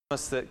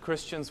Us that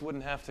Christians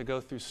wouldn't have to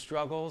go through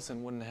struggles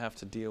and wouldn't have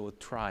to deal with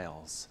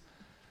trials.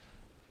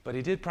 But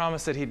he did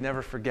promise that he'd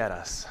never forget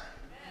us.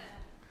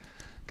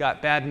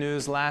 Got bad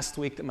news last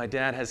week that my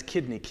dad has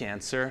kidney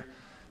cancer.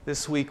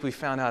 This week we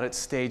found out it's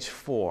stage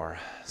 4.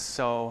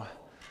 So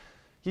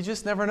you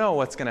just never know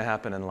what's going to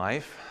happen in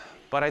life.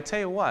 But I tell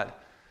you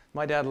what,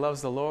 my dad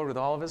loves the Lord with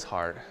all of his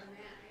heart.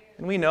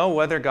 And we know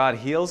whether God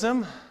heals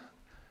him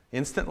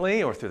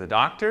instantly or through the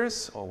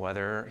doctors or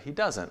whether he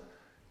doesn't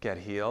get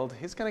healed.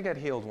 He's going to get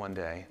healed one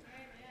day.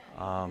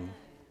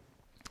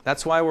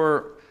 That's why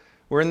we're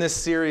in this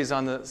series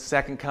on the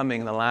second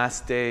coming, the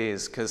last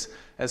days, because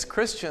as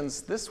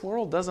Christians, this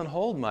world doesn't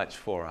hold much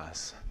for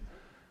us,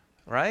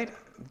 right?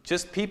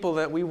 Just people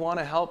that we want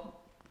to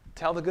help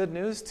tell the good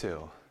news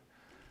to.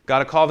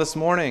 Got a call this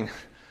morning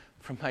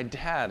from my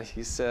dad.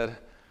 He said,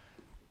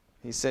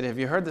 have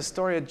you heard the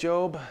story of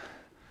Job?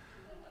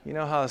 You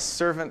know how a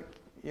servant,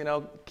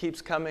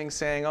 keeps coming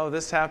saying, oh,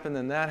 this happened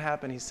and that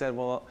happened. He said,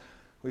 well,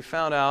 we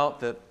found out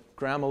that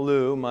Grandma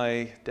Lou,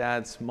 my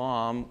dad's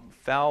mom,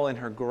 fell in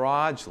her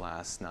garage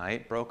last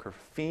night, broke her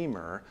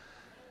femur,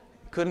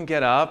 couldn't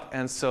get up,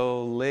 and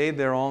so laid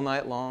there all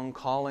night long,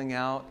 calling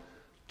out,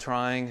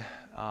 trying.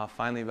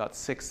 Finally, about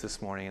 6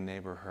 this morning, a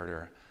neighbor heard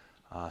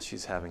her.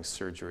 She's having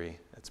surgery.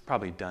 It's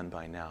probably done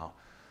by now.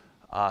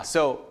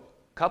 So,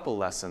 couple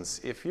lessons.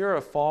 If you're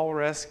a fall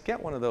risk,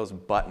 get one of those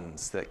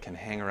buttons that can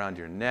hang around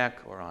your neck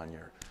or on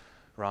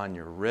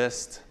your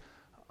wrist.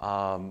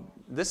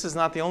 This is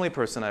not the only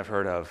person I've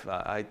heard of.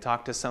 I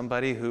talked to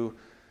somebody who,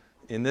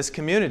 in this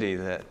community,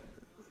 that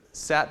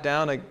sat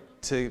down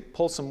to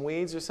pull some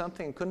weeds or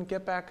something and couldn't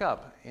get back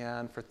up.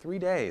 And for 3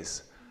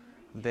 days,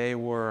 they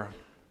were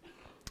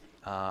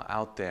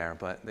out there,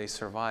 but they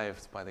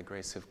survived by the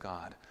grace of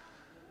God.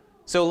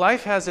 So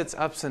life has its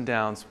ups and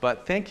downs,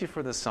 but thank you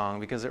for the song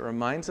because it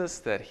reminds us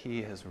that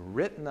He has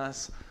written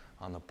us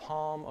on the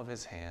palm of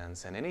His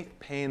hands, and any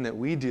pain that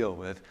we deal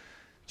with,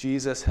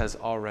 Jesus has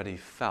already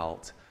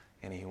felt,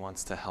 and He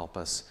wants to help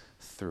us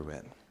through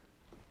it.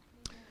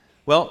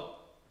 Well,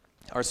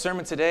 our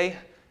sermon today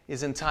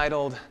is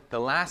entitled, The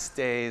Last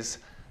Days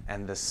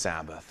and the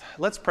Sabbath.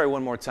 Let's pray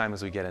one more time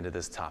as we get into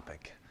this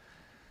topic.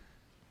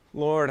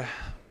 Lord,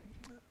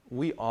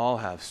 we all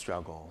have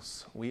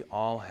struggles. We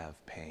all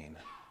have pain.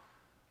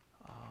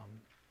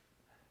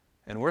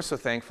 And we're so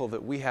thankful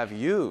that we have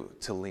You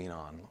to lean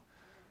on.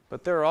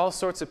 But there are all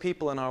sorts of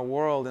people in our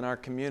world, in our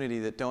community,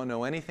 that don't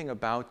know anything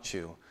about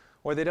You,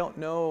 or they don't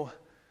know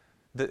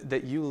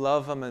that You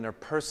love them and are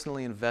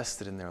personally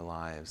invested in their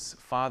lives.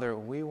 Father,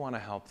 we want to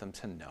help them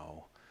to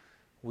know.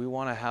 We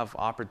want to have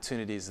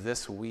opportunities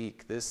this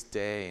week, this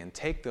day, and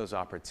take those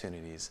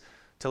opportunities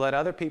to let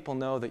other people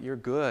know that You're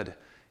good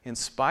in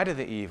spite of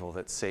the evil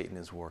that Satan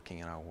is working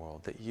in our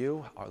world, that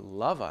You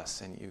love us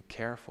and You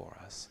care for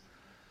us.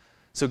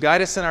 So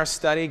guide us in our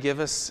study. Give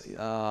us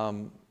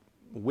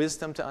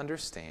wisdom to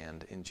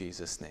understand. In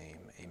Jesus' name,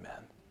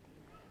 amen.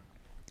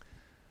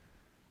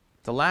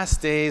 The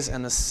last days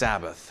and the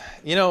Sabbath.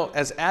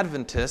 As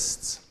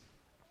Adventists,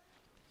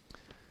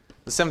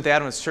 the Seventh-day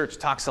Adventist Church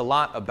talks a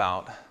lot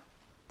about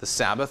the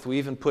Sabbath. We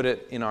even put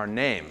it in our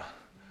name,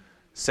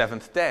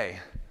 Seventh-day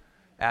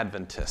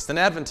Adventist. An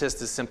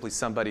Adventist is simply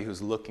somebody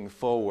who's looking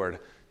forward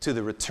to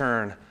the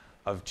return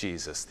of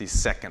Jesus, the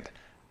second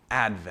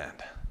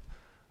Advent.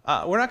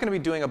 We're not going to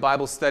be doing a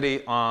Bible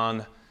study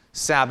on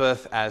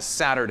Sabbath as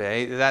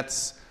Saturday.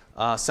 That's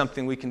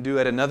something we can do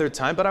at another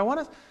time, but I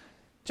want to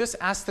just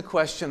ask the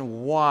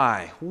question,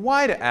 why?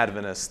 Why do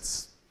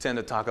Adventists tend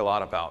to talk a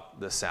lot about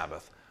the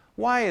Sabbath?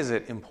 Why is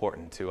it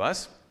important to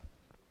us?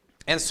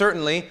 And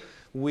certainly,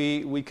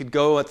 we could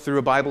go through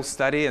a Bible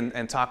study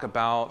and talk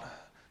about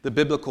the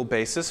biblical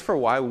basis for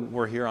why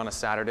we're here on a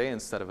Saturday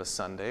instead of a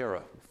Sunday or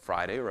a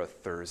Friday or a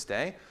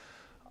Thursday.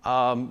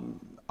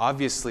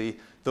 Obviously,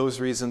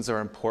 those reasons are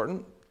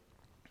important.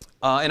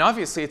 And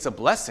obviously, it's a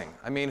blessing.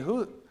 I mean,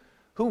 who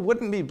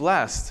wouldn't be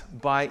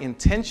blessed by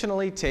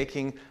intentionally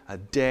taking a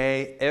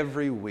day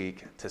every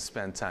week to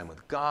spend time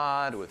with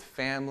God, with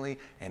family,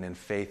 and in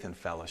faith and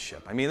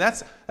fellowship? I mean,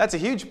 that's a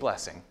huge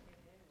blessing.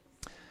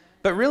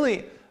 But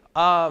really,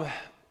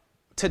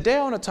 today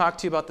I want to talk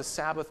to you about the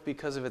Sabbath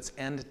because of its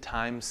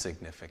end-time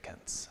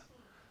significance.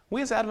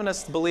 We as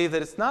Adventists believe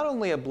that it's not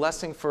only a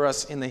blessing for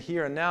us in the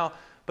here and now,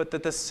 but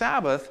that the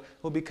Sabbath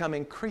will become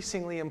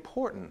increasingly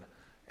important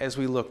as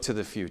we look to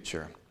the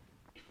future.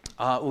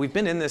 We've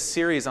been in this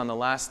series on the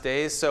last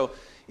days, so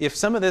if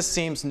some of this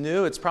seems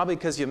new, it's probably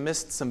because you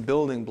missed some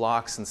building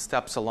blocks and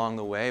steps along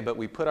the way, but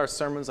we put our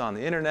sermons on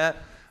the internet,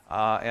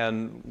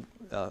 and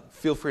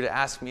feel free to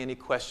ask me any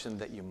question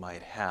that you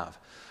might have.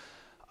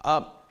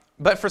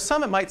 But for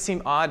some, it might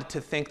seem odd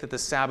to think that the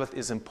Sabbath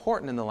is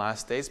important in the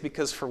last days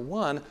because, for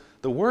one,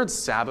 the word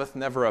Sabbath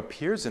never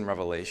appears in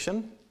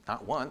Revelation,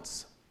 not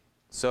once.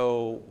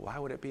 So why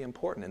would it be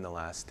important in the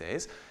last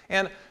days?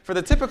 And for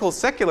the typical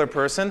secular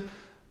person,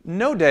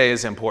 no day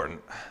is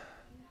important,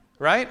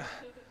 right?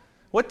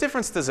 What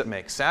difference does it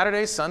make?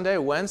 Saturday, Sunday,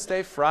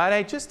 Wednesday,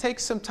 Friday? Just take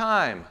some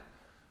time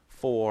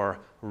for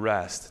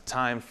rest,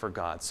 time for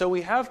God. So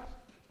we have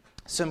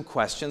some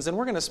questions, and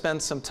we're going to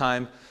spend some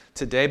time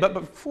today. But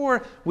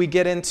before we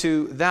get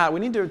into that, we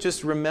need to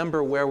just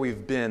remember where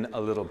we've been a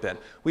little bit.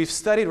 We've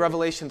studied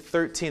Revelation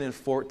 13 and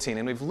 14,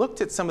 and we've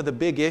looked at some of the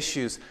big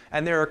issues,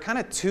 and there are kind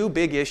of two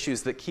big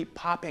issues that keep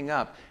popping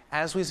up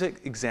as we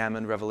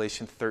examine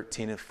Revelation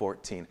 13 and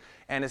 14.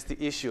 And it's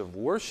the issue of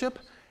worship,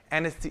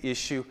 and it's the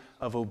issue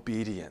of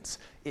obedience.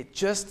 It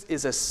just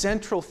is a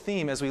central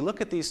theme as we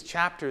look at these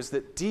chapters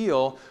that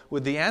deal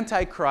with the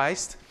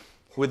Antichrist,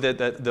 with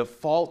the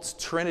false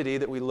trinity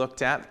that we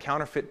looked at, the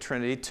counterfeit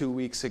trinity 2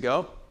 weeks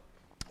ago,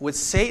 with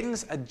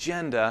Satan's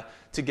agenda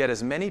to get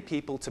as many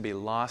people to be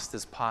lost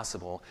as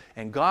possible,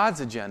 and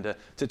God's agenda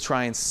to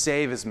try and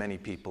save as many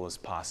people as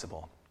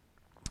possible.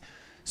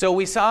 So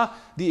we saw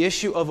the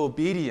issue of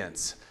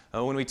obedience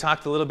when we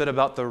talked a little bit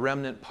about the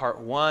remnant part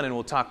 1, and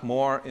we'll talk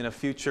more in a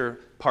future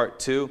part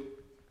 2.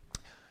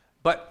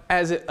 But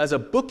as a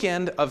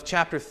bookend of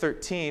chapter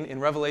 13 in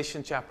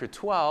Revelation chapter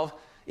 12,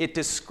 it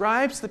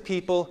describes the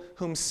people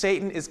whom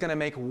Satan is going to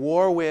make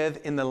war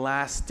with in the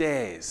last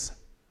days.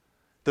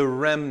 The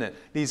remnant,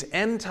 these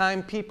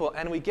end-time people.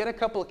 And we get a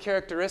couple of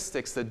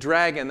characteristics. The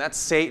dragon, that's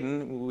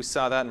Satan, we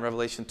saw that in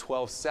Revelation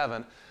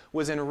 12:7,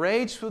 was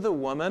enraged with a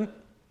woman.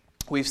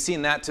 We've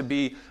seen that to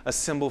be a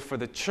symbol for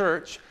the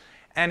church.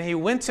 And he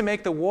went to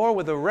make the war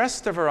with the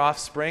rest of her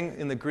offspring.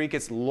 In the Greek,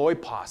 it's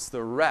loipos,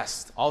 the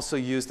rest, also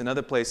used in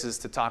other places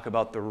to talk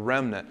about the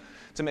remnant.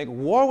 To make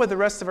war with the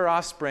rest of her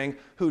offspring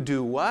who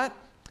do what?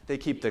 They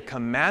keep the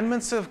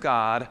commandments of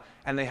God,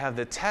 and they have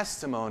the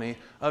testimony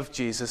of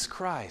Jesus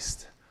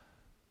Christ.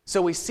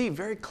 So we see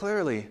very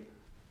clearly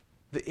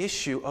the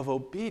issue of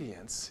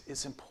obedience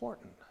is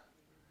important.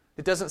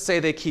 It doesn't say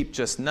they keep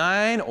just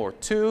 9 or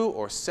 2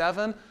 or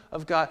 7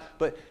 of God,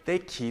 but they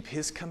keep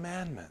His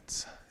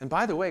commandments. And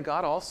by the way,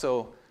 God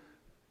also,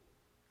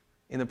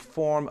 in the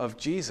form of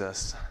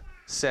Jesus,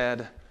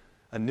 said,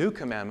 "A new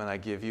commandment I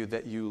give you,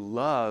 that you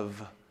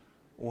love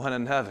one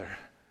another."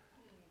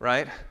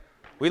 Right?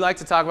 We like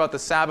to talk about the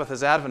Sabbath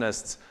as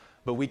Adventists,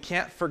 but we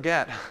can't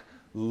forget,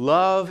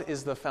 love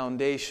is the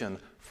foundation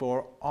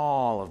for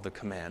all of the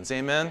commands.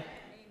 Amen?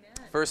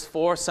 Amen. Verse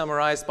 4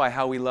 summarized by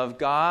how we love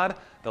God.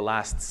 The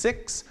last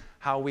 6,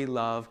 how we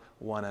love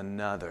one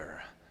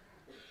another.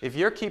 If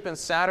you're keeping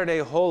Saturday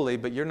holy,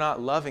 but you're not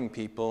loving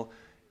people,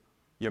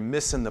 you're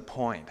missing the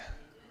point,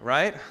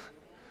 right?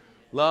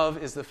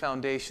 Love is the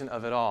foundation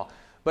of it all.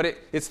 But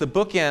it's the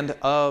bookend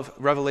of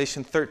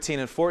Revelation 13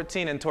 and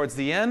 14, and towards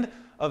the end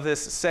of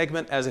this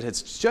segment, as it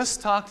has just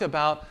talked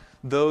about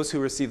those who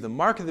receive the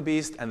mark of the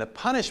beast and the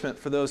punishment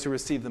for those who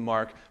receive the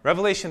mark,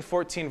 Revelation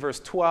 14, verse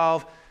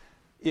 12,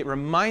 it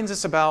reminds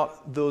us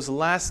about those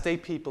last day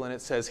people, and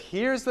it says,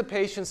 here's the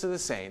patience of the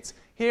saints.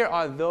 Here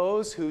are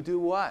those who do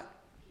what?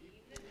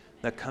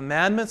 The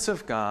commandments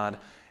of God,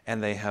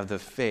 and they have the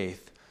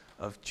faith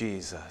of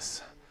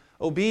Jesus.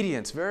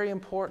 Obedience, very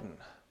important.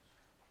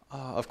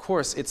 Of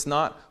course, it's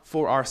not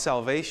for our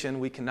salvation.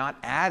 We cannot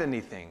add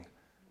anything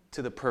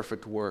to the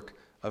perfect work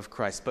of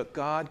Christ. But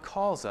God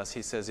calls us.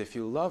 He says, if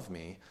you love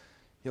me,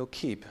 you'll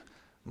keep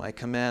my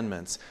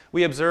commandments.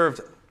 We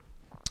observed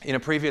in a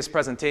previous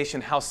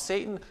presentation how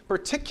Satan,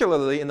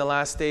 particularly in the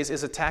last days,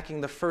 is attacking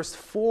the first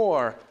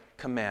 4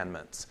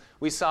 commandments.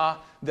 We saw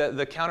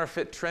the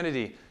counterfeit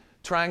trinity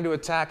trying to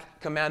attack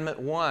commandment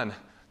 1,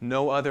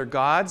 no other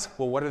gods.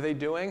 Well, what are they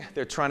doing?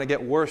 They're trying to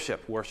get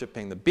worship,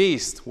 worshiping the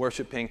beast,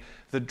 worshiping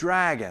the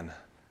dragon,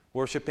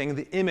 worshiping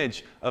the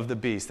image of the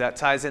beast. That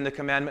ties into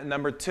commandment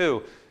number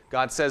 2.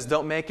 God says,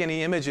 don't make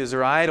any images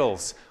or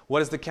idols.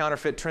 What is the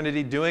counterfeit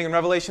trinity doing in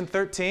Revelation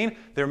 13?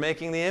 They're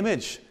making the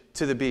image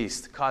to the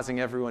beast, causing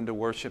everyone to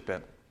worship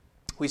it.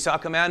 We saw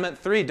commandment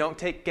 3, don't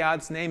take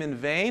God's name in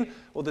vain.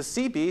 Well, the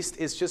sea beast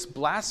is just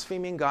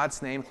blaspheming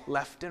God's name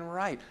left and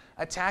right,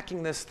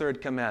 attacking this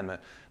 3rd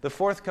commandment. The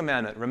 4th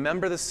commandment,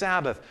 remember the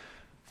Sabbath.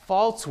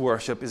 False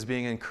worship is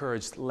being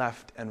encouraged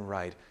left and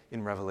right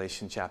in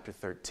Revelation chapter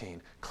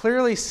 13.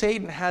 Clearly,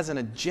 Satan has an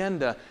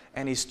agenda,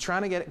 and he's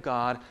trying to get at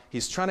God.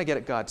 He's trying to get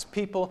at God's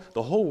people,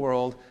 the whole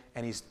world,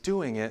 and he's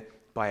doing it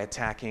by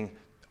attacking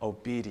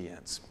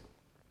obedience.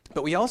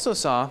 But we also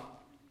saw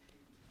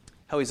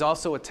how he's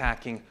also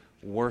attacking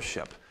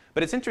worship.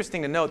 But it's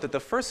interesting to note that the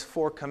first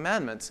 4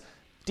 commandments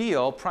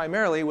deal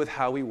primarily with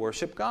how we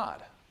worship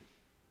God.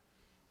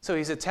 So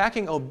he's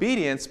attacking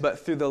obedience, but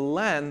through the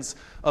lens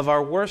of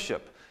our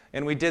worship.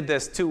 And we did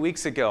this 2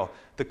 weeks ago,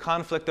 the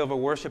conflict over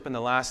worship in the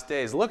last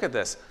days. Look at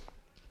this.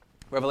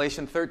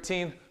 Revelation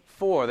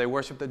 13:4, they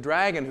worship the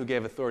dragon who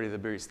gave authority to the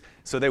beast.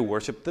 So they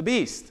worship the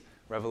beast.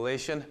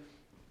 Revelation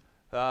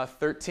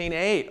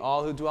 13:8,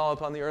 all who dwell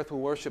upon the earth will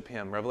worship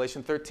him.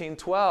 Revelation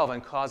 13:12,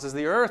 and causes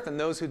the earth and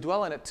those who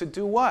dwell in it to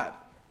do what?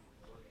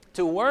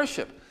 To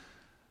worship.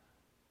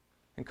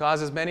 And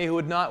causes many who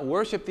would not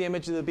worship the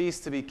image of the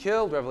beast to be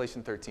killed.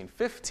 Revelation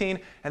 13:15.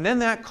 And then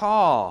that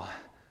call,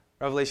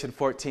 Revelation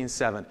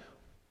 14:7,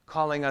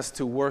 calling us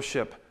to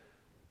worship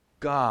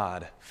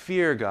God,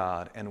 fear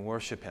God, and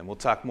worship him. We'll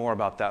talk more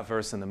about that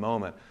verse in a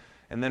moment.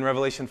 And then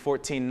Revelation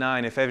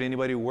 14:9, if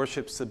anybody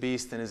worships the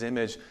beast in his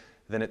image,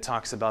 then it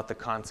talks about the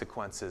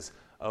consequences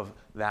of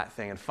that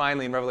thing. And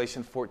finally, in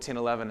Revelation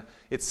 14:11,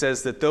 it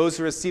says that those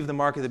who receive the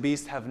mark of the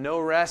beast have no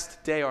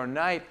rest day or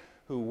night,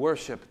 who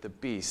worship the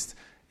beast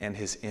and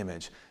his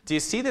image. Do you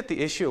see that the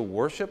issue of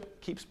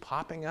worship keeps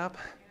popping up?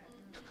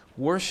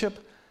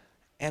 Worship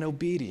and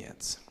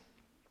obedience.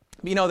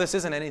 You know, this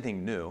isn't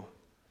anything new.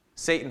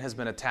 Satan has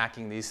been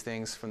attacking these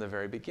things from the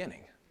very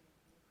beginning.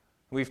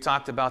 We've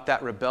talked about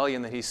that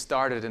rebellion that he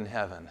started in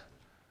heaven,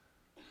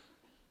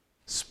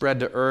 spread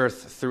to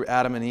earth through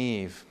Adam and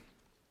Eve.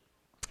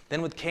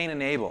 Then with Cain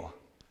and Abel.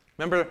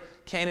 Remember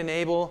Cain and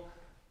Abel?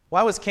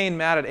 Why was Cain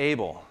mad at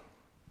Abel?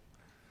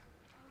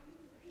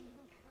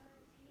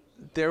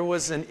 There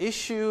was an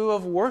issue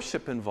of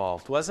worship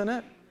involved, wasn't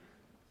it?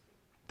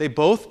 They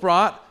both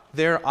brought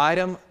their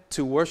item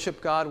to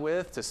worship God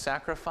with, to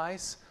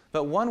sacrifice,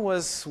 but one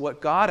was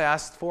what God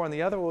asked for and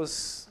the other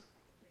was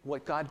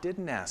what God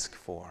didn't ask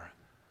for.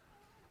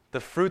 The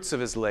fruits of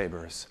his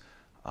labors.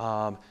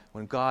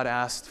 When God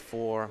asked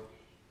for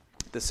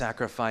the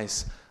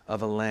sacrifice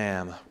of a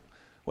lamb.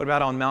 What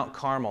about on Mount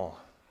Carmel?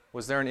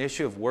 Was there an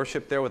issue of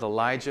worship there with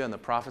Elijah and the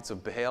prophets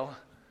of Baal?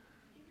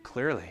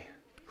 Clearly.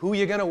 Who are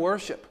you going to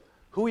worship?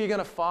 Who are you going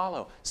to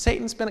follow?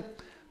 Satan's been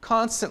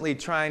constantly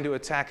trying to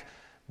attack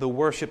the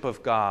worship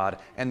of God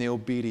and the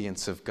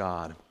obedience of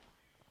God.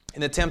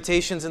 In the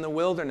temptations in the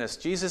wilderness,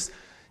 Jesus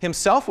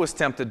himself was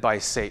tempted by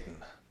Satan.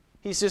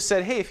 He's just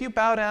said, hey, if you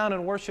bow down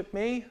and worship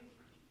me,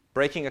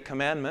 breaking a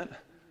commandment,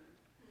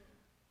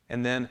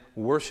 and then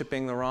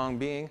worshiping the wrong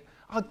being,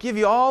 I'll give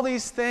you all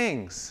these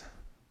things.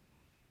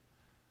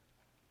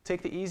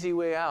 Take the easy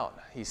way out,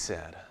 he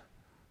said.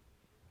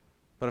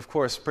 But of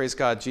course, praise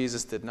God,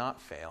 Jesus did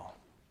not fail.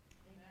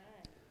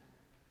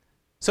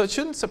 So it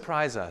shouldn't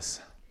surprise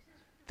us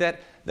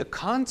that the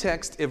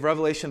context of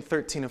Revelation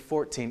 13 and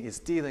 14 is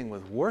dealing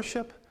with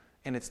worship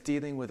and it's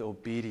dealing with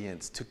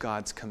obedience to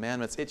God's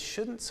commandments. It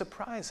shouldn't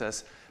surprise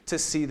us to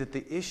see that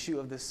the issue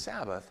of the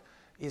Sabbath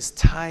is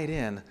tied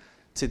in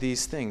to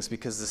these things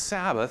because the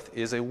Sabbath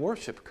is a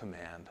worship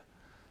command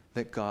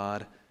that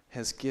God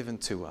has given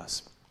to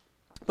us.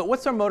 But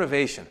what's our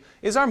motivation?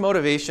 Is our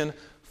motivation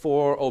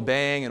for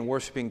obeying and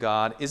worshiping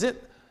God, is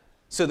it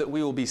so that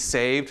we will be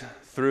saved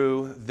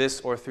through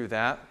this or through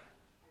that?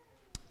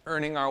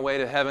 Earning our way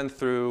to heaven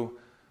through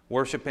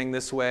worshiping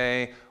this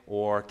way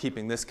or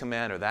keeping this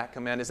command or that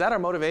command? Is that our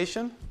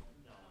motivation?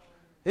 No.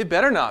 It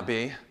better not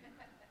be,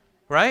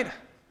 right?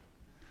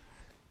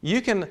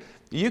 You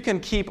can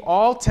keep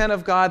all 10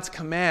 of God's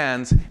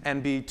commands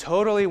and be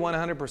totally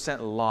 100%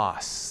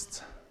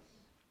 lost.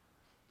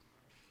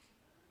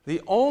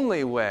 The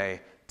only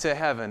way to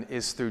heaven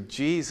is through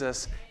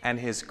Jesus and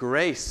his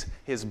grace,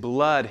 his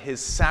blood, his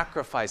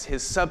sacrifice,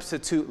 his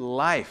substitute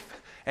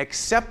life,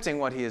 accepting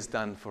what he has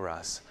done for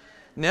us.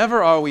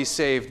 Never are we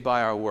saved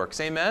by our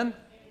works. Amen? Amen.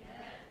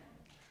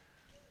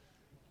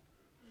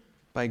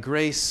 By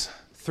grace,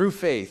 through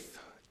faith,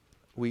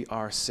 we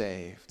are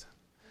saved.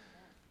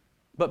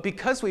 But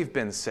because we've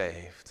been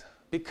saved,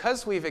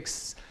 because we've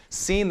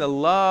seen the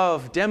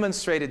love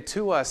demonstrated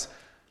to us,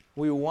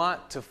 we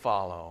want to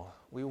follow.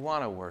 We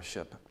want to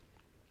worship.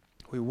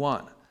 We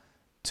want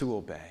to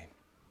obey.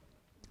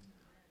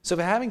 So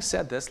having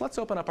said this, let's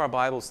open up our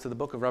Bibles to the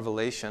book of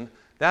Revelation.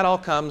 That all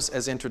comes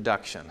as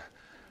introduction.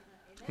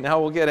 Now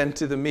we'll get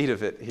into the meat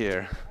of it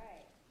here.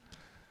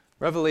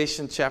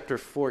 Revelation chapter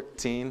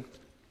 14.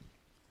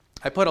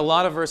 I put a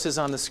lot of verses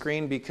on the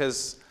screen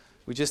because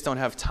we just don't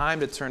have time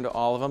to turn to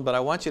all of them, but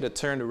I want you to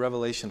turn to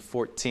Revelation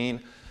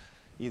 14,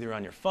 either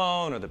on your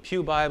phone or the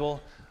Pew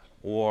Bible,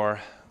 or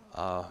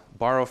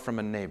borrow from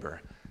a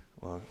neighbor.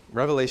 Well,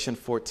 Revelation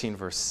 14,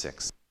 verse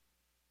 6.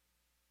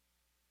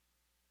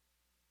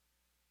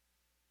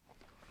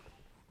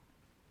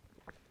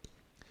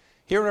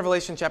 Here in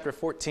Revelation chapter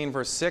 14,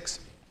 verse 6,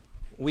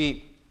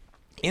 we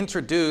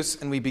introduce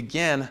and we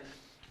begin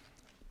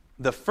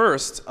the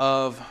first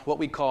of what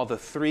we call the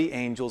three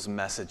angels'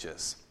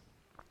 messages.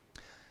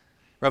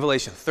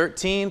 Revelation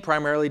 13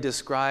 primarily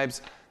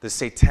describes the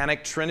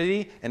satanic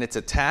trinity and its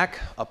attack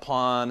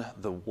upon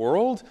the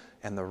world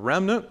and the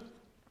remnant.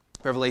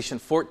 Revelation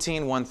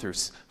 14, 1 through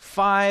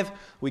 5,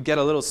 we get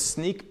a little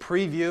sneak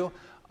preview,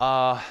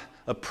 a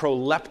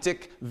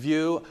proleptic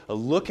view, a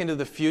look into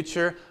the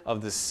future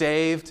of the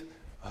saved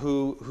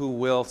who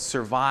will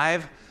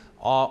survive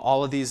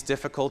all of these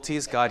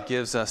difficulties. God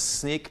gives a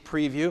sneak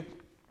preview.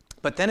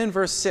 But then in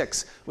verse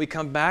 6, we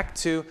come back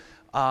to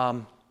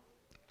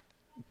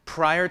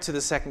prior to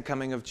the second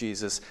coming of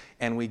Jesus,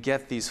 and we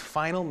get these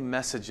final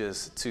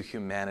messages to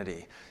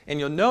humanity. And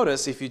you'll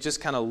notice, if you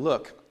just kind of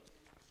look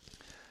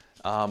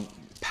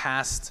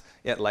past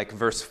it, like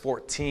verse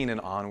 14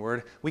 and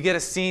onward, we get a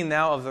scene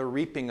now of the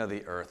reaping of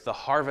the earth, the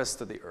harvest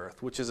of the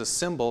earth, which is a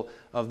symbol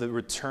of the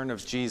return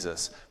of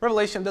Jesus.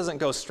 Revelation doesn't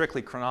go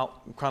strictly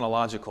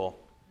chronological.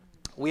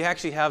 We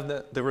actually have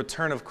the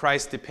return of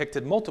Christ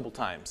depicted multiple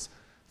times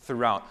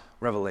throughout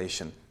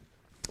Revelation.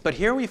 But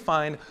here we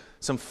find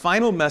some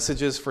final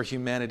messages for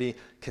humanity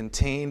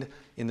contained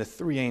in the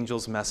three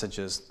angels'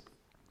 messages.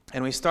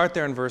 And we start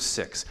there in verse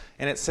 6.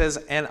 And it says,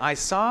 "And I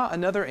saw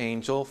another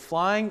angel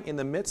flying in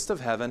the midst of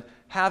heaven,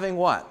 having"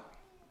 what?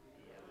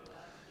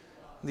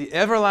 the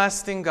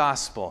everlasting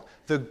gospel,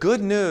 the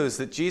good news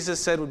that Jesus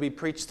said would be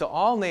preached to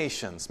all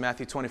nations,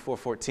 Matthew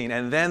 24:14,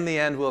 and then the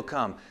end will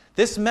come.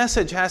 This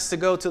message has to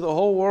go to the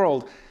whole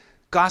world.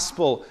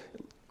 Gospel,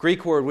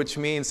 Greek word which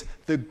means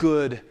the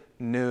good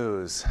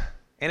news.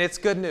 And it's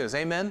good news,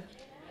 amen?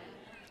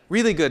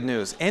 Really good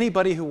news.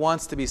 Anybody who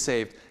wants to be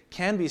saved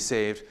can be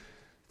saved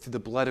through the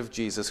blood of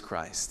Jesus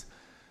Christ.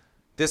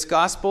 This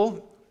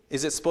gospel,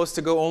 is it supposed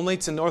to go only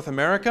to North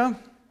America?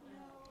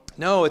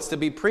 No, it's to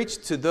be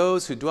preached to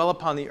those who dwell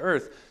upon the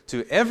earth,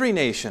 to every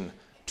nation,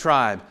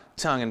 tribe,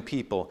 tongue, and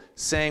people,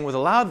 saying with a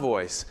loud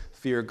voice,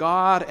 "Fear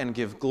God and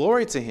give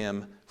glory to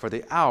Him, for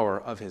the hour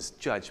of His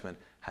judgment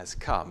has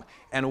come.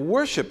 And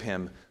worship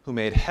Him who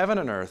made heaven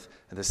and earth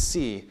and the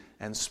sea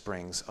and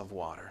springs of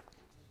water."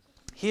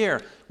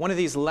 Here, one of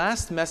these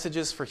last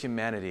messages for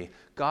humanity,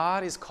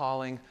 God is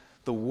calling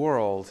the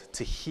world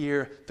to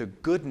hear the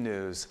good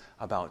news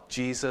about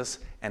Jesus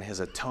and His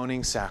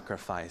atoning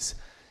sacrifice.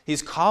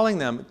 He's calling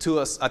them to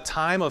a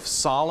time of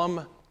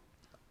solemn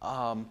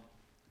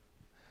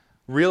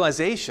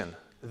realization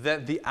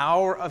that the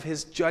hour of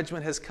His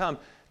judgment has come,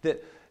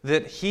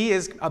 that He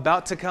is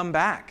about to come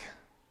back,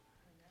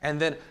 and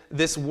that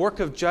this work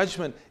of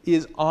judgment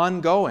is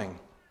ongoing.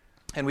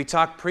 And we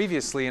talked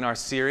previously in our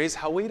series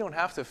how we don't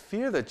have to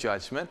fear the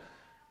judgment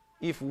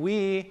if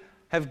we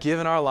have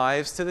given our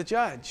lives to the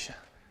judge.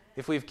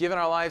 If we've given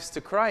our lives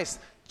to Christ,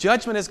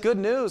 judgment is good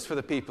news for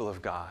the people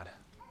of God.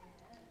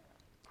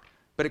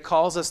 But it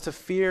calls us to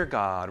fear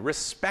God,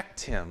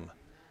 respect Him,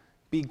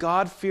 be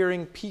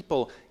God-fearing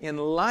people in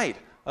light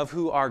of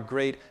who our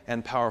great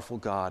and powerful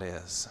God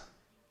is.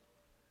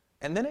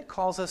 And then it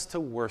calls us to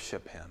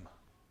worship Him.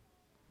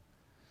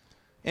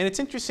 And it's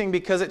interesting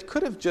because it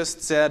could have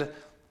just said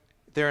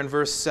there in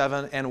verse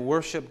 7, "and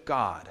worship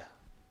God."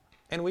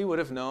 And we would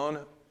have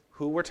known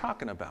who we're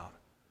talking about.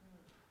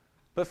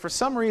 But for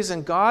some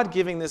reason, God,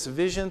 giving this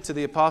vision to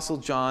the Apostle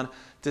John,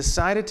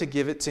 decided to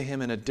give it to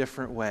him in a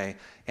different way.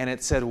 And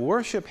it said,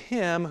 worship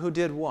Him who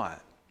did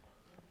what?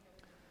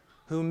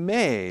 Who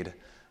made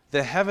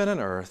the heaven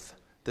and earth,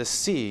 the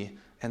sea,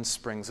 and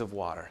springs of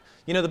water.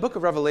 You know, the book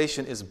of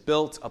Revelation is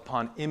built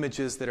upon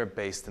images that are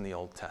based in the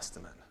Old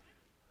Testament.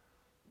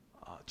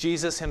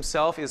 Jesus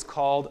Himself is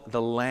called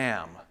the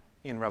Lamb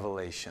in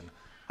Revelation.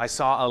 I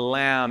saw a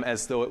lamb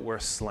as though it were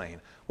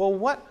slain. Well,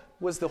 what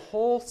was the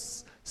whole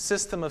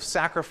system of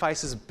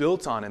sacrifices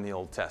built on in the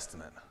Old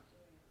Testament?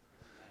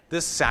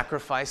 This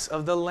sacrifice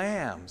of the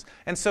lambs.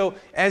 And so,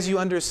 as you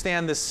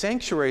understand the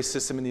sanctuary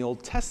system in the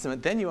Old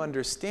Testament, then you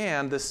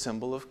understand the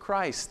symbol of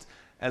Christ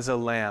as a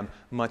lamb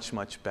much,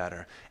 much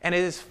better. And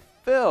it is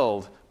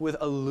filled with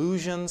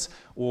allusions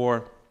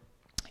or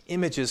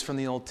images from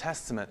the Old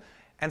Testament.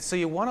 And so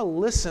you want to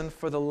listen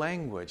for the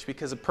language,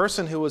 because a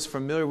person who was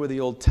familiar with the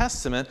Old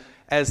Testament,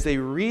 as they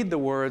read the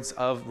words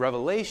of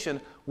Revelation,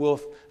 will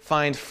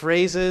find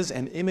phrases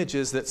and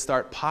images that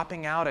start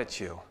popping out at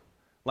you.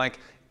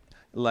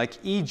 Like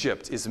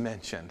Egypt is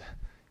mentioned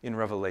in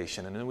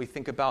Revelation. And then we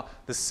think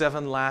about the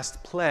 7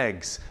 last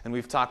plagues, and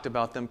we've talked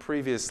about them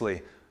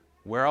previously.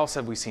 Where else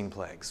have we seen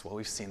plagues? Well,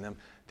 we've seen them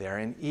there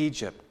in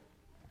Egypt.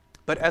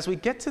 But as we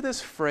get to this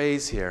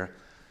phrase here,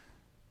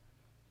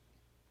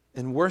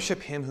 and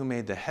worship Him who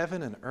made the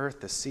heaven and earth,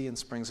 the sea, and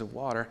springs of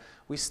water,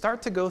 we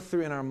start to go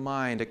through in our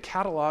mind a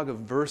catalog of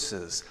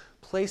verses,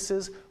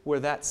 places where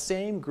that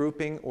same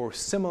grouping or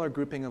similar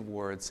grouping of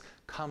words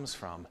comes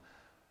from.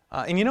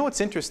 And you know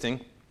what's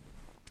interesting?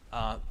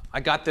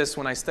 I got this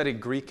when I studied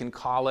Greek in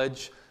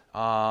college.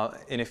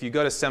 And if you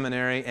go to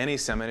seminary, any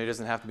seminary, it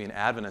doesn't have to be an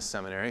Adventist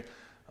seminary,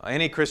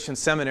 any Christian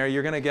seminary,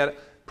 you're going to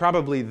get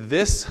probably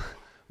this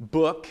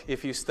book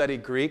if you study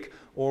Greek,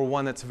 or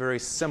one that's very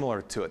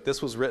similar to it.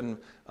 This was written,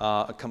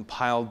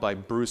 compiled by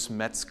Bruce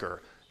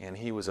Metzger, and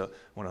he was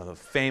one of the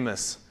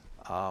famous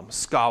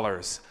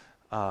scholars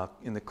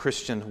in the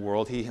Christian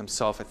world. He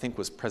himself, I think,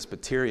 was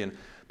Presbyterian.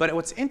 But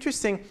what's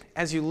interesting,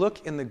 as you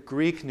look in the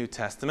Greek New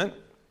Testament,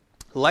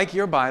 like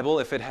your Bible,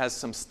 if it has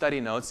some study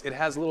notes, it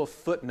has little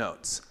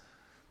footnotes.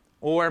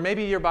 Or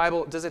maybe your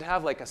Bible, does it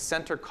have like a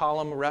center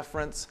column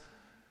reference?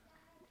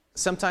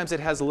 Sometimes it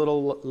has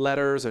little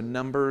letters or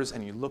numbers,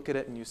 and you look at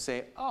it and you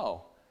say,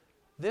 oh,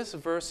 this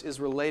verse is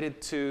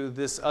related to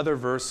this other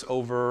verse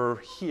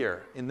over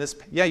here.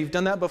 Yeah, you've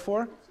done that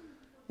before?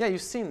 Yeah,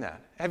 you've seen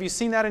that. Have you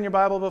seen that in your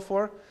Bible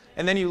before?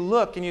 And then you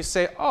look and you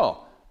say,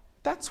 oh,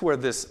 that's where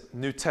this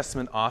New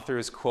Testament author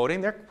is quoting.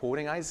 They're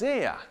quoting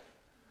Isaiah.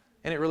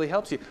 And it really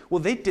helps you.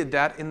 Well, they did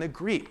that in the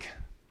Greek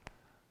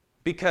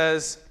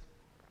because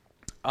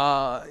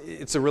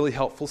it's a really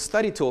helpful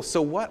study tool.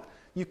 So what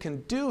you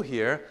can do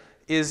here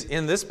is,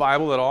 in this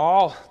Bible that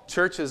all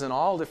churches and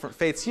all different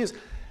faiths use,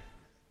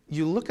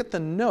 you look at the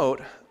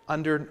note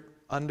under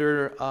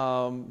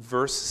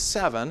verse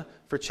 7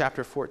 for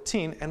chapter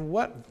 14, and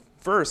what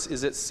verse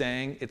is it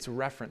saying it's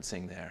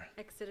referencing there?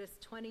 Exodus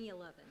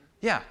 20:11.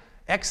 Yeah,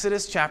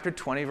 Exodus chapter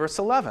 20, verse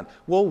 11.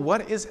 Well,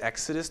 what is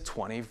Exodus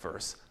 20,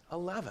 verse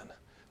 11?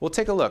 Well,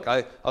 take a look.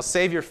 I'll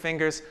save your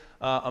fingers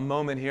a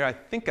moment here. I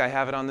think I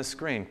have it on the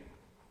screen.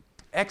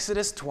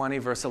 Exodus 20,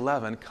 verse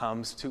 11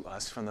 comes to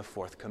us from the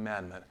fourth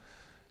commandment.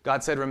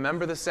 God said,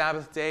 remember the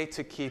Sabbath day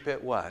to keep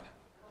it what?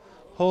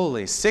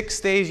 Holy. 6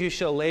 days you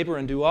shall labor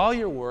and do all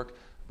your work,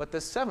 but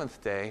the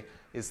seventh day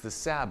is the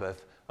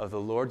Sabbath of the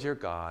Lord your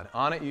God.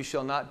 On it you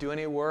shall not do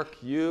any work,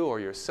 you or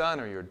your son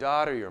or your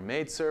daughter, your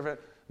maidservant,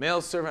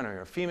 male servant or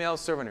your female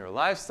servant, or your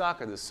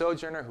livestock, or the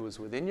sojourner who is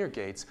within your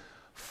gates.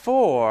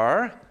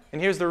 For,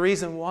 and here's the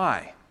reason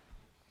why.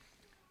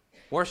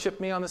 Worship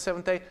me on the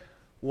seventh day.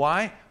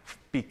 Why?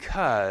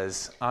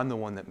 Because I'm the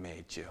one that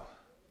made you.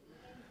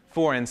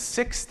 For in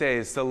 6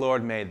 days the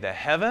Lord made the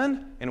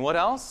heaven, and what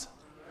else?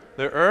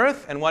 The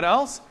earth, and what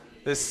else?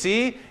 The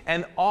sea,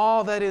 and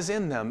all that is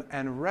in them,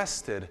 and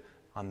rested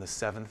on the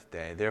seventh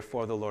day.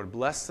 Therefore the Lord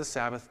blessed the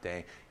Sabbath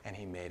day, and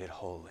he made it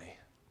holy.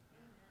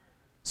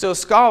 So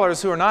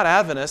scholars who are not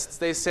Adventists,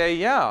 they say,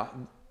 yeah,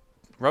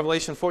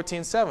 Revelation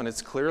 14:7,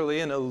 it's clearly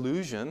an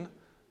allusion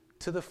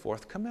to the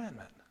fourth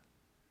commandment.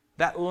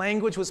 That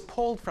language was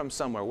pulled from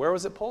somewhere. Where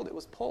was it pulled? It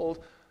was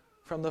pulled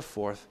from the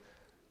fourth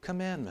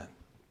commandment,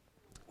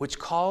 which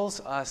calls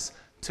us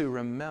to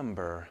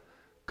remember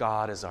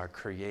God as our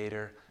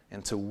Creator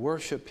and to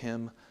worship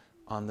Him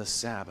on the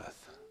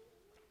Sabbath.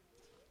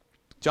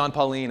 John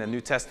Pauline, a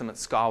New Testament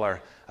scholar,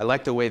 I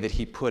like the way that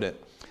he put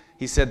it.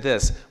 He said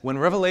this, when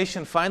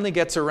Revelation finally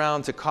gets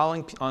around to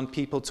calling on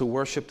people to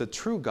worship the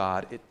true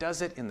God, it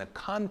does it in the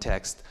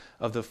context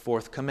of the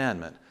fourth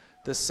commandment,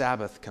 the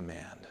Sabbath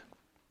command.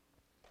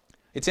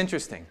 It's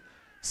interesting.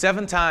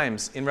 7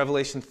 times in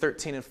Revelation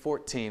 13 and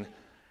 14,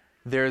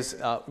 there's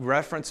a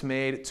reference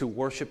made to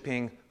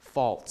worshiping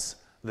false,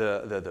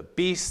 the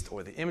beast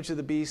or the image of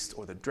the beast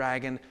or the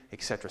dragon,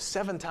 etc.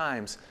 7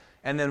 times.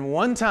 And then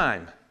 1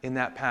 time in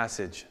that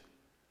passage,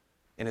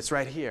 and it's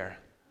right here,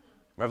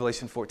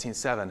 Revelation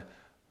 14:7,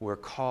 we're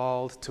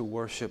called to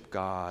worship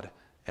God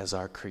as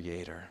our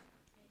Creator.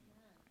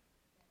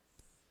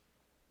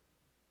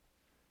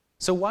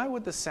 So why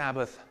would the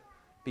Sabbath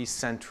be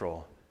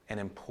central and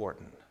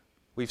important?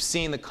 We've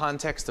seen the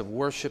context of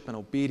worship and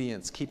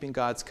obedience, keeping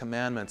God's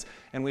commandments,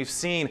 and we've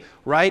seen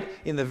right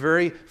in the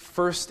very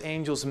first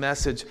angel's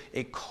message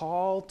a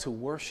call to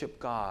worship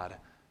God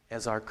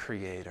as our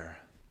Creator.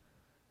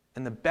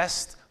 And the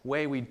best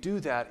way we do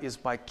that is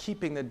by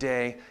keeping the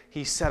day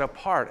He set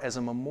apart as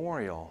a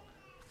memorial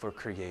for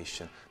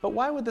creation. But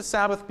why would the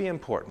Sabbath be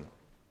important?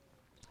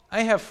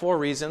 I have 4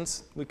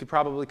 reasons. We could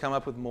probably come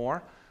up with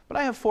more, but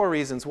I have 4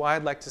 reasons why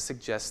I'd like to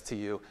suggest to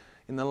you,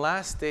 in the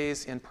last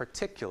days in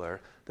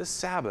particular, the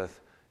Sabbath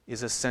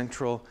is a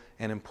central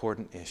and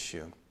important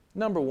issue.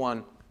 Number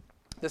 1,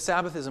 the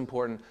Sabbath is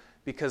important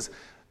because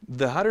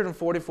the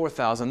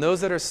 144,000, those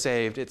that are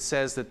saved, it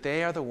says that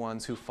they are the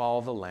ones who follow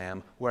the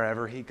Lamb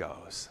wherever He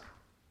goes.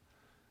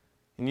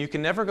 And you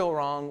can never go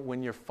wrong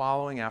when you're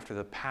following after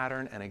the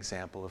pattern and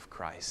example of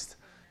Christ.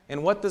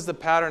 And what does the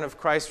pattern of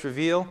Christ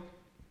reveal?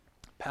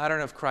 The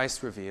pattern of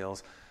Christ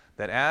reveals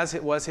that as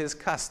it was His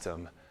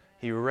custom,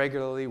 He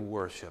regularly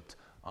worshiped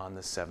on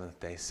the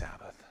seventh-day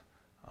Sabbath.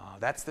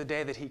 That's the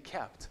day that He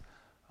kept.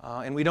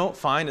 And we don't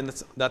find,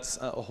 and that's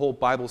a whole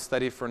Bible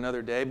study for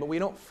another day, but we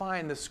don't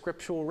find the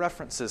scriptural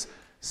references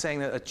saying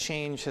that a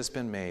change has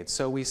been made.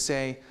 So we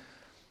say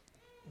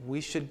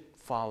we should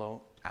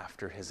follow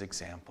after His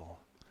example.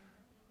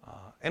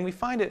 And we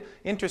find it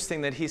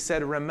interesting that He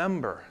said,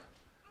 remember.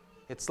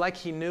 It's like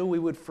He knew we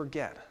would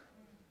forget.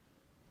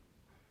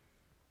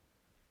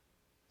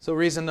 So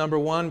reason number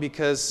 1,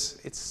 because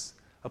it's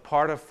a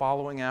part of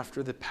following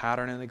after the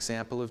pattern and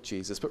example of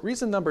Jesus. But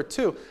reason number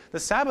 2, the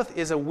Sabbath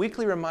is a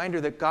weekly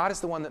reminder that God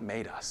is the one that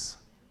made us.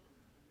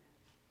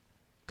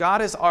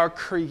 God is our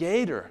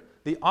Creator,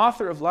 the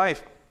author of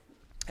life.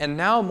 And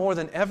now more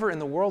than ever in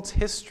the world's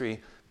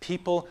history,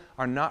 people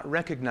are not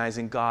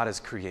recognizing God as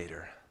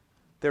Creator.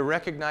 They're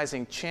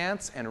recognizing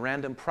chance and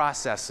random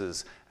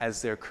processes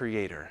as their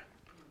Creator.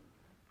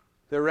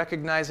 They're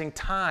recognizing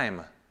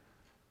time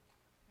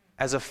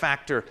as a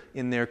factor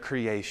in their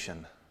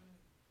creation.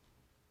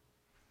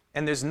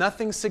 And there's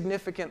nothing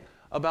significant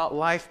about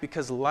life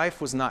because life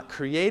was not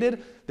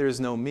created. There is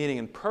no meaning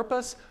and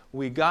purpose.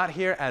 We got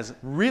here as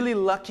really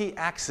lucky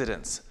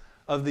accidents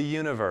of the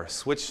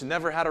universe, which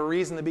never had a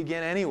reason to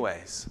begin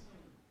anyways.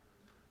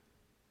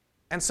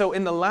 And so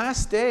in the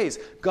last days,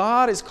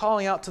 God is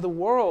calling out to the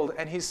world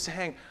and He's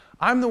saying,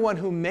 I'm the one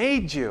who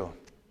made you.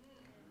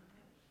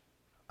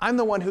 I'm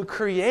the one who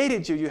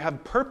created you. You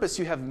have purpose.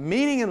 You have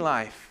meaning in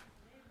life.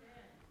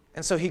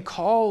 And so He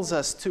calls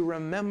us to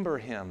remember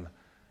Him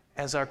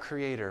as our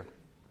Creator.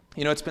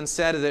 You know, it's been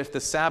said that if the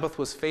Sabbath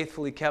was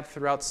faithfully kept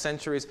throughout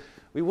centuries,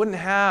 we wouldn't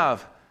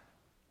have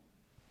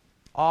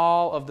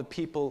all of the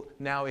people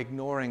now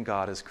ignoring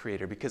God as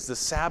Creator, because the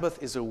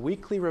Sabbath is a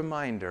weekly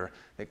reminder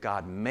that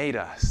God made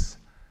us,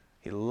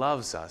 He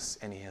loves us,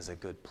 and He has a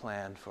good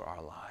plan for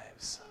our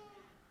lives.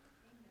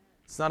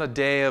 It's not a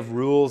day of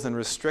rules and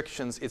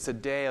restrictions, it's a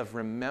day of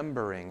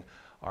remembering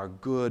our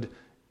good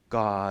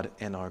God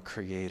and our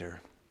Creator.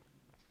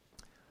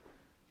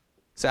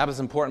 Sabbath is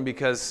important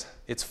because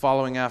it's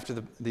following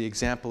after the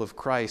example of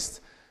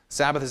Christ.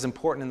 Sabbath is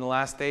important in the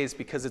last days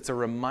because it's a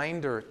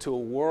reminder to a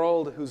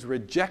world who's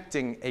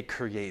rejecting a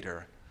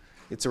Creator.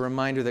 It's a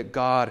reminder that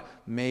God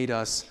made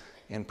us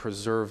and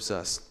preserves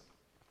us.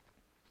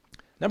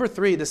 Number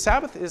 3, the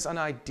Sabbath is an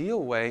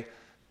ideal way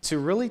to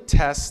really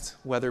test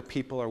whether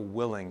people are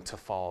willing to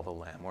follow the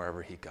Lamb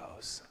wherever he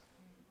goes.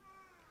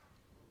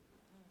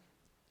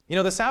 You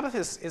know, the Sabbath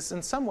is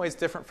in some ways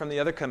different from the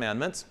other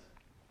commandments.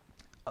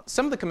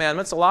 Some of the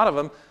commandments, a lot of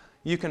them,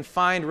 you can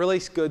find really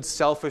good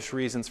selfish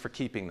reasons for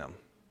keeping them.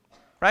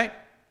 Right?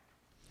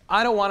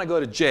 I don't want to go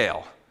to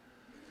jail.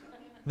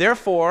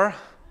 Therefore,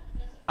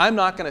 I'm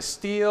not going to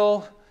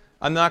steal.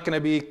 I'm not going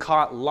to be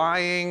caught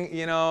lying,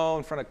 in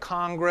front of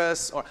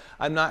Congress. Or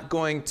I'm not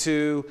going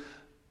to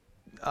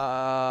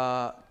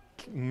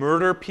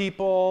murder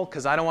people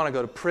because I don't want to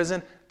go to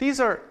prison. They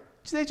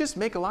just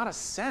make a lot of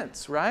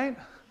sense, right?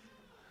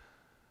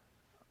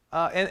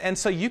 And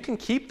so you can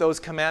keep those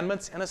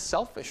commandments in a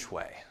selfish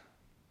way.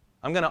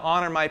 I'm going to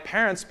honor my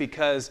parents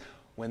because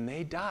when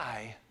they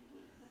die,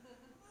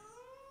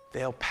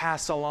 they'll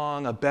pass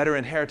along a better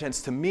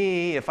inheritance to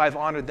me if I've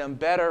honored them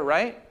better,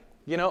 right?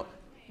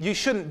 You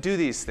shouldn't do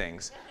these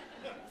things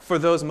for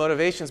those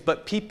motivations,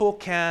 but people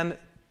can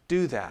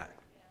do that,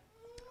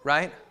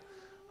 right?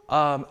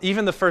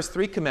 Even the first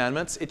 3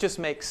 commandments, it just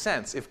makes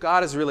sense. If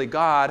God is really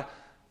God,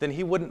 then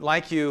he wouldn't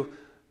like you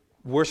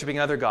worshiping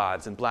other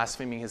gods and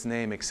blaspheming his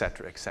name,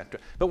 etc., etc.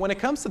 But when it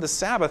comes to the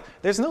Sabbath,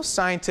 there's no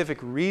scientific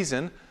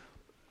reason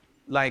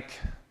like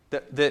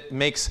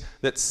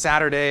that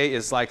Saturday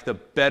is like the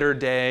better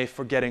day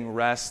for getting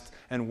rest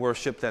and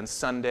worship than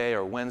Sunday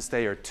or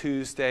Wednesday or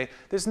Tuesday.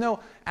 There's no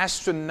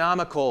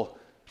astronomical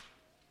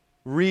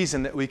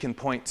reason that we can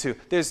point to.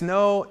 There's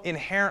no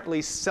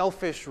inherently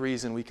selfish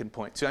reason we can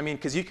point to.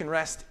 Because you can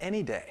rest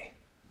any day.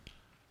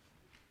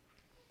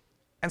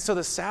 And so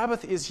the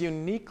Sabbath is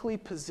uniquely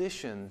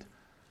positioned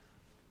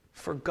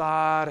for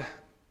God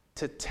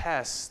to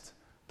test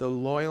the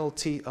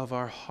loyalty of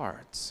our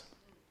hearts.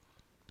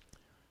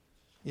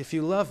 If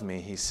you love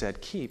me, he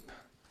said, keep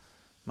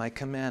my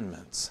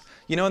commandments.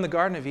 In the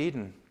Garden of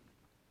Eden,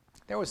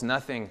 there was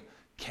nothing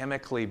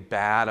chemically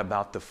bad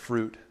about the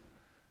fruit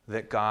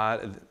that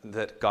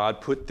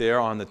God put there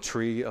on the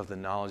tree of the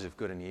knowledge of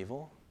good and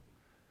evil.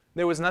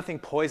 There was nothing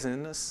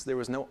poisonous. There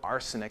was no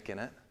arsenic in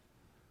it.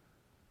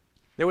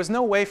 There was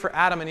no way for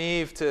Adam and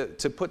Eve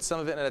to put some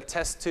of it in a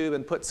test tube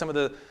and put some of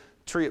the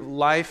tree of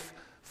life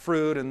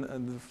fruit and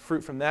the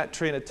fruit from that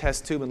tree in a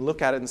test tube and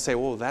look at it and say,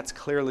 whoa, that's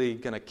clearly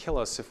going to kill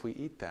us if we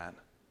eat that.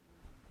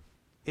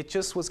 It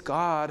just was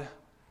God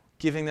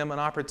giving them an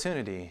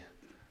opportunity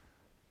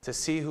to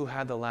see who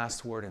had the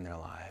last word in their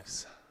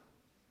lives.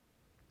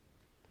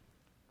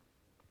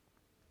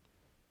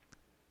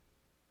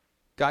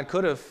 God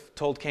could have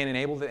told Cain and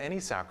Abel that any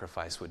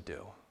sacrifice would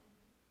do.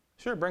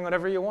 Sure, bring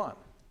whatever you want.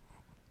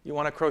 You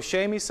want to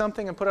crochet me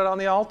something and put it on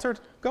the altar?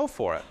 Go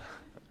for it.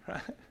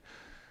 Right?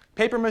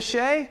 Paper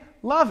mache?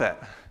 Love it.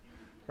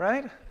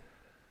 Right?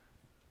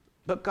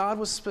 But God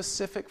was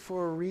specific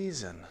for a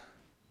reason.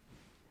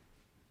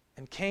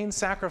 And Cain's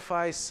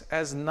sacrifice,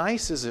 as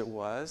nice as it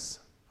was,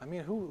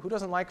 who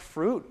doesn't like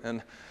fruit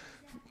and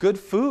good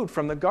food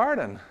from the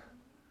garden?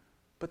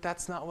 But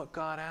that's not what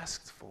God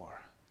asked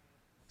for.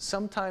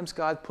 Sometimes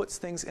God puts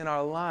things in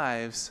our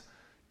lives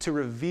to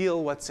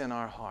reveal what's in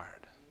our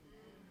heart.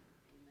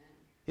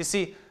 You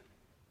see,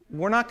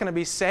 we're not going to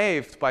be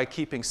saved by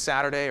keeping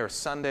Saturday or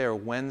Sunday or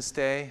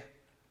Wednesday.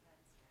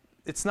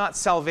 It's not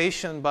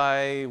salvation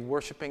by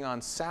worshiping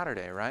on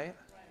Saturday, right?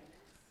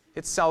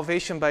 It's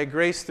salvation by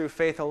grace through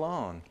faith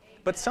alone.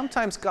 But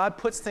sometimes God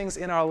puts things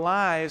in our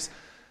lives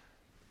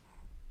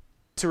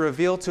to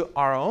reveal to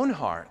our own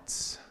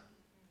hearts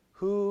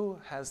who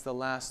has the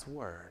last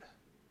word.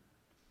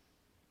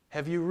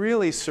 Have you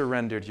really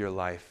surrendered your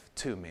life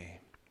to me?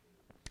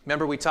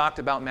 Remember we talked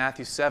about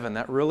Matthew 7,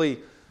 that really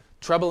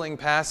troubling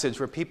passage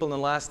where people in the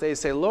last days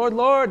say, Lord,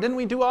 Lord, didn't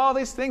we do all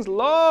these things?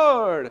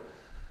 Lord!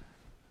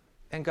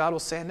 And God will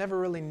say, I never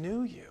really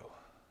knew you.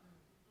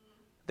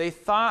 They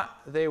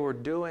thought they were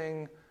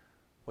doing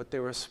what they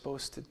were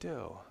supposed to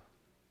do.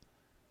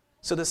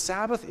 So the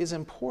Sabbath is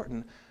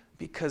important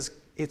because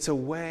it's a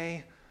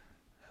way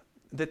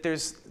that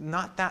there's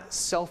not that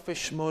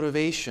selfish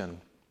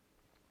motivation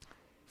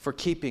for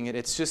keeping it.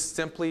 It's just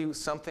simply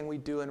something we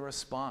do in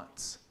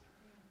response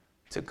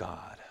to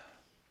God.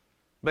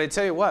 But I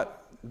tell you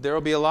what, there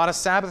will be a lot of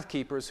Sabbath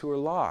keepers who are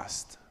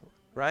lost,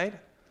 right?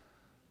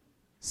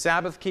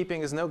 Sabbath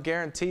keeping is no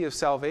guarantee of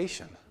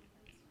salvation.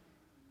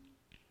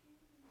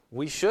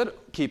 We should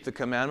keep the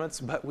commandments,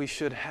 but we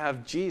should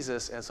have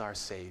Jesus as our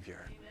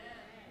Savior.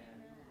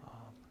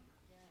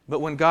 But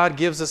when God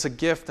gives us a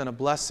gift and a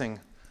blessing,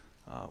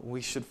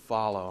 we should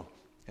follow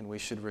and we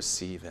should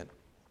receive it.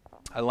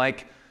 I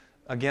like,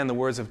 again, the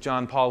words of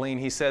John Pauline.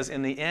 He says,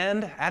 at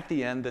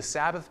the end, the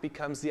Sabbath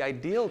becomes the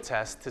ideal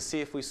test to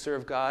see if we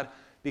serve God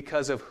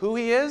because of who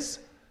He is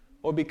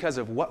or because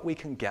of what we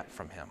can get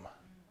from Him.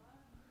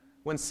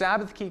 When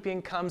Sabbath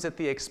keeping comes at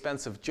the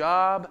expense of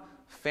job,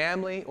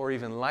 family, or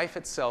even life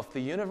itself, the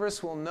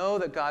universe will know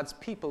that God's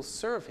people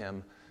serve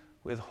Him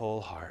with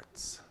whole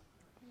hearts.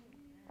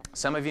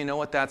 Some of you know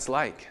what that's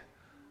like,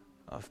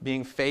 of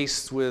being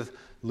faced with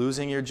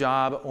losing your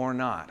job or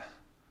not.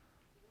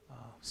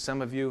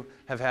 Some of you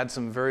have had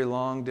some very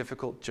long,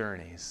 difficult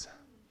journeys.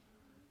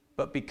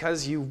 But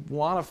because you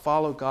want to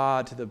follow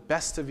God to the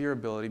best of your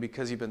ability,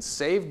 because you've been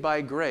saved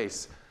by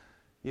grace,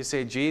 you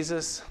say,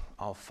 Jesus,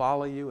 I'll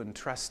follow you and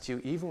trust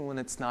you, even when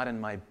it's not in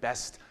my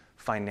best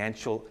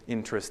financial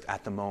interest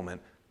at the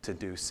moment to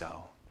do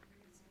so.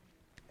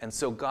 And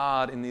so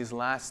God, in these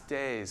last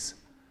days,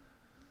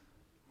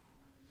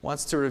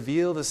 wants to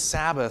reveal the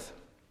Sabbath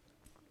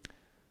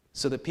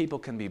so that people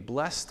can be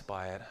blessed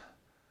by it,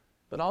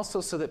 but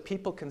also so that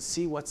people can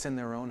see what's in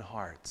their own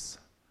hearts,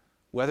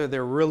 whether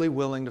they're really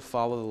willing to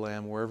follow the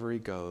Lamb wherever he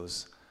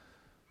goes,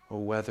 or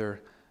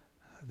whether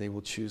they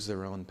will choose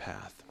their own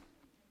path.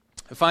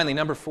 And finally,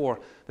 number 4,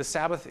 the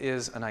Sabbath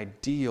is an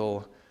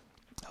ideal,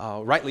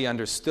 rightly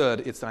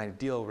understood, it's an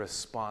ideal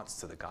response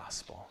to the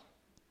gospel.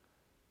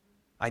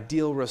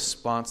 Ideal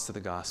response to the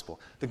gospel.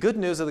 The good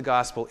news of the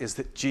gospel is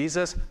that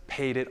Jesus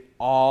paid it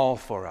all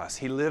for us.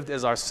 He lived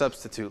as our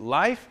substitute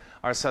life,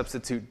 our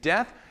substitute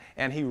death,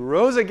 and he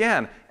rose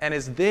again and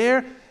is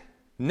there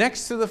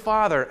next to the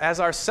Father as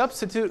our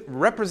substitute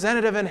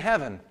representative in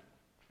heaven.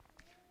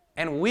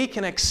 And we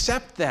can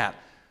accept that.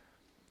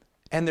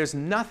 And there's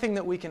nothing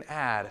that we can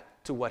add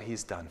to what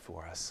he's done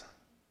for us.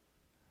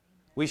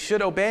 We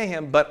should obey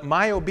him, but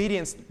my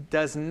obedience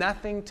does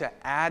nothing to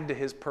add to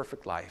his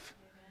perfect life.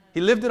 He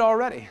lived it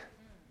already.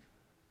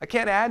 I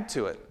can't add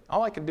to it.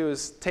 All I can do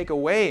is take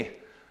away,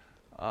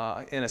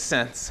 in a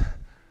sense,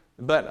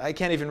 but I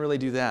can't even really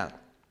do that.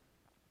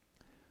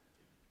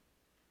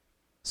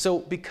 So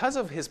because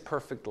of his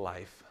perfect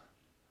life,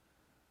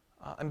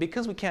 and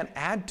because we can't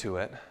add to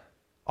it,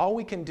 all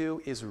we can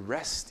do is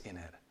rest in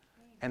it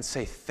and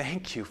say,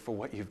 thank you for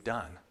what you've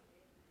done.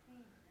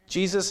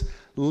 Jesus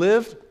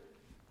lived,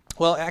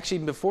 well, actually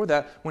before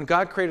that, when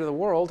God created the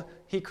world,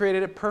 he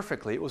created it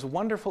perfectly. It was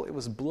wonderful. It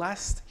was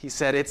blessed. He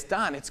said, it's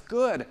done. It's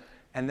good.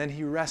 And then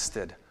he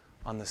rested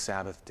on the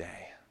Sabbath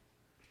day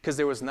because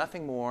there was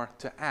nothing more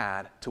to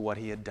add to what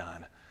he had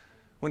done.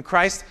 When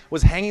Christ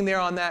was hanging there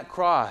on that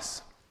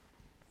cross,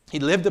 he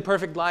lived the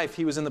perfect life.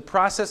 He was in the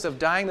process of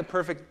dying the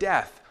perfect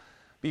death.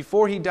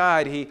 Before he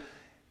died, he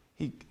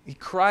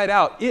cried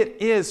out,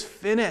 it is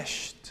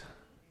finished.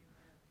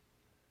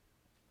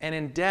 And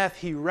in death,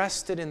 he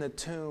rested in the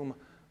tomb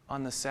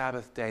on the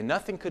Sabbath day.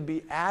 Nothing could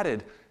be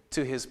added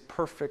to his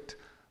perfect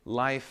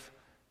life,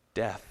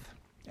 death,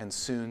 and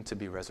soon to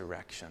be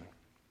resurrection.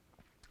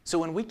 So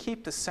when we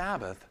keep the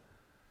Sabbath,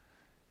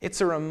 it's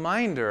a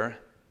reminder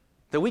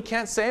that we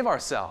can't save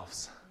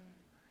ourselves.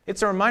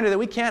 It's a reminder that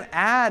we can't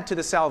add to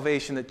the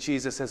salvation that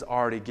Jesus has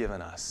already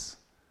given us.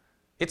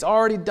 It's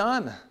already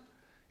done.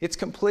 It's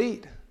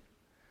complete.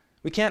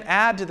 We can't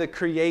add to the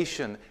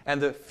creation and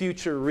the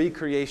future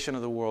recreation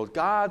of the world.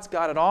 God's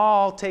got it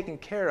all taken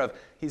care of.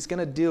 He's going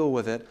to deal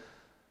with it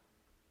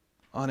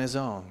on his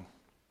own.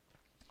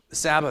 The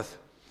Sabbath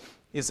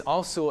is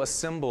also a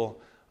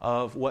symbol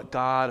of what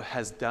God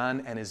has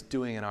done and is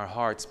doing in our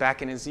hearts.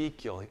 Back in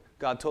Ezekiel,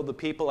 God told the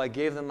people, I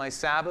gave them my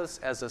Sabbaths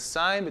as a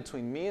sign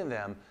between me and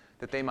them,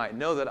 that they might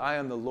know that I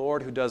am the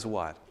Lord who does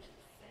what?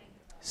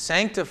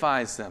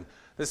 Sanctifies them.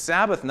 The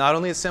Sabbath, not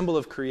only a symbol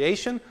of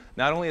creation,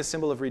 not only a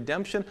symbol of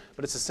redemption,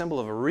 but it's a symbol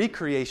of a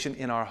recreation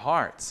in our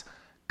hearts.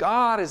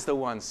 God is the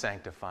one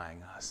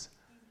sanctifying us.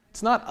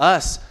 It's not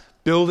us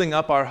building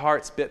up our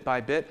hearts bit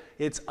by bit.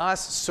 It's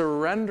us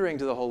surrendering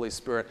to the Holy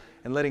Spirit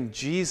and letting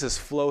Jesus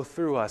flow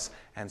through us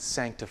and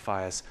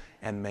sanctify us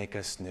and make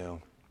us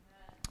new.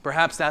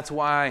 Perhaps that's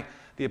why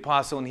the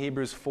apostle in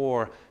Hebrews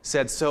 4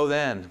 said, so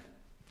then,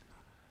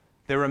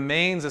 there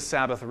remains a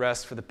Sabbath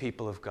rest for the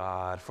people of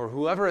God. For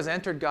whoever has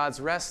entered God's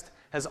rest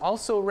has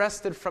also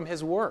rested from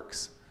his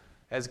works,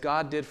 as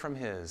God did from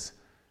his.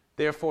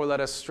 Therefore, let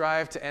us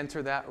strive to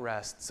enter that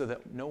rest, so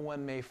that no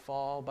one may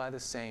fall by the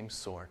same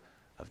sort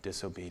of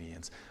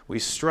disobedience. We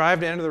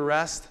strive to enter the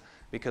rest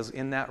because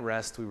in that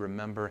rest we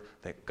remember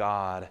that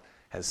God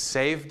has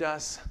saved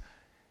us,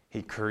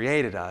 he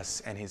created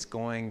us, and he's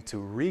going to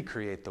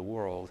recreate the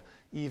world,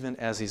 even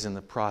as he's in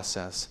the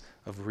process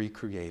of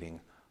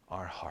recreating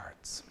our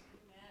hearts.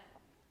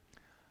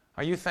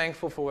 Are you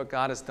thankful for what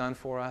God has done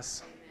for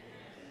us?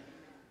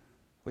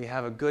 We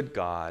have a good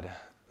God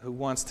who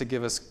wants to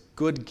give us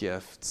good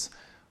gifts.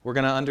 We're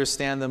going to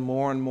understand them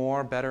more and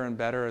more, better and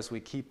better as we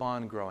keep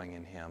on growing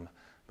in him.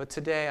 But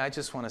today I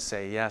just want to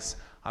say, yes,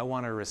 I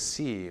want to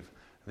receive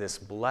this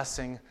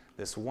blessing,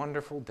 this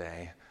wonderful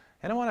day.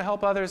 And I want to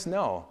help others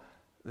know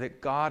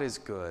that God is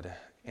good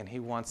and he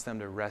wants them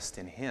to rest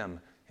in him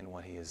and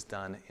what he has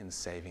done in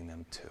saving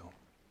them too.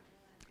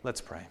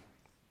 Let's pray.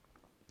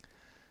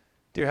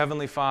 Dear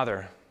Heavenly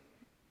Father,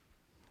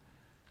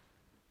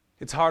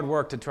 it's hard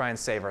work to try and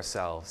save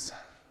ourselves,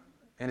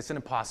 and it's an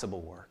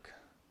impossible work.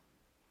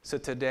 So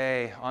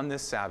today, on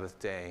this Sabbath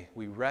day,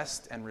 we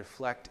rest and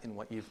reflect in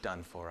what you've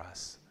done for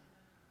us.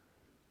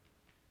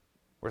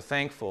 We're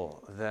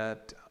thankful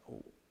that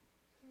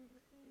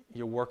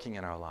you're working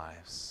in our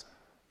lives.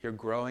 You're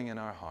growing in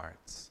our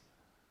hearts.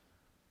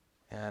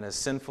 And as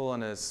sinful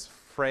and as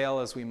frail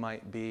as we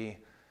might be,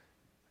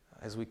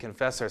 as we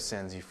confess our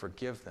sins, you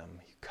forgive them,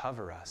 you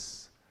cover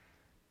us,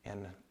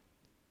 and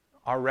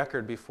our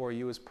record before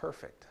you is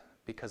perfect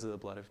because of the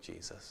blood of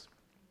Jesus.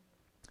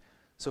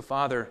 So,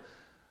 Father,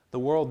 the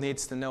world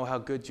needs to know how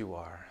good you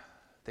are.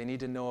 They need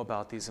to know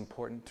about these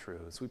important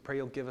truths. We pray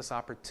you'll give us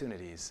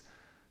opportunities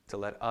to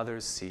let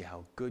others see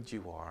how good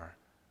you are,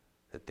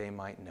 that they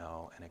might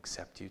know and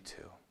accept you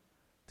too.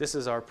 This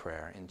is our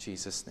prayer in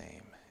Jesus'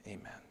 name.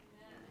 Amen.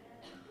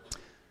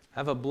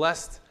 Have a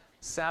blessed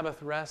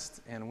Sabbath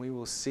rest, and we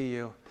will see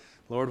you,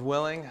 Lord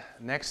willing,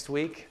 next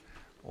week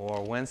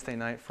or Wednesday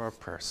night for our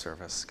prayer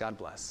service. God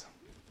bless.